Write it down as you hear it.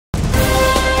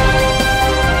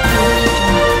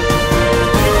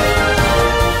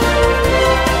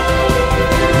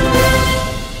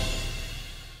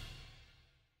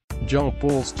Jon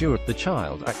Paul Steuer, the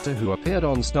child actor who appeared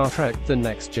on Star Trek: The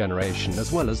Next Generation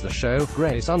as well as the show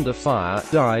Grace Under Fire,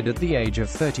 died at the age of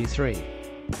 33. On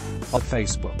the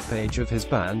Facebook page of his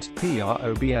band,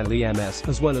 Problems,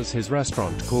 as well as his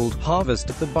restaurant called Harvest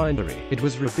at the Bindery, it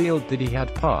was revealed that he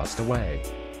had passed away.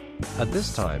 At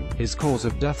this time, his cause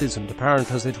of death isn't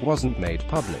apparent as it wasn't made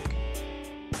public.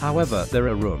 However, there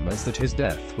are rumors that his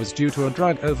death was due to a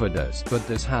drug overdose, but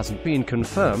this hasn't been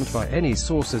confirmed by any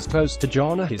sources close to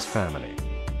Jon or his family.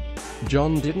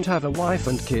 Jon didn't have a wife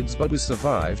and kids but was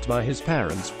survived by his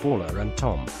parents Paula and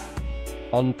Tom.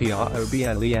 On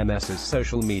Problems'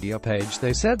 social media page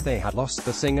they said they had lost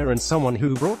the singer and someone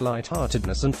who brought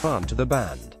lightheartedness and fun to the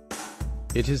band.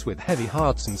 It is with heavy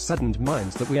hearts and saddened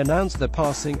minds that we announce the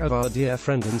passing of our dear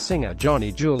friend and singer Johnny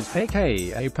Jules,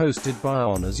 aka posted by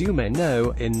On. As you may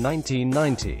know, in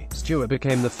 1990, Steuer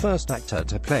became the first actor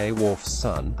to play Worf's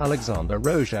son, Alexander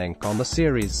Rozhenko, on the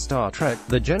series Star Trek: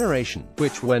 The Generation,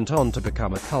 which went on to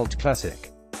become a cult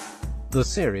classic. The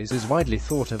series is widely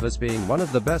thought of as being one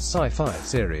of the best sci-fi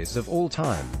series of all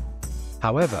time.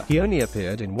 However, he only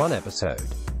appeared in one episode.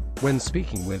 When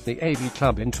speaking with the AV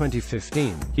Club in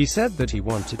 2015, he said that he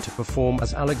wanted to perform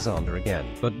as Alexander again,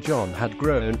 but Jon had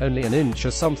grown only an inch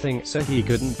or something, so he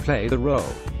couldn't play the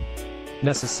role.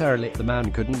 Necessarily, the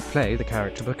man couldn't play the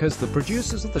character because the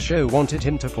producers of the show wanted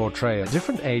him to portray a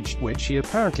different age, which he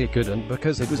apparently couldn't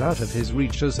because it was out of his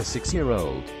reach as a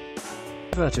 6-year-old.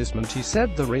 Advertisement. He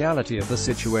said the reality of the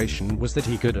situation was that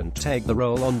he couldn't take the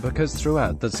role on because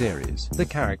throughout the series, the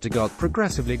character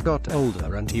progressively got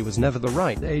older and he was never the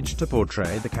right age to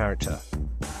portray the character.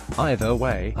 Either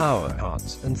way, our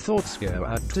hearts and thoughts go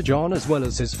out to Jon as well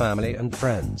as his family and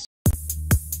friends.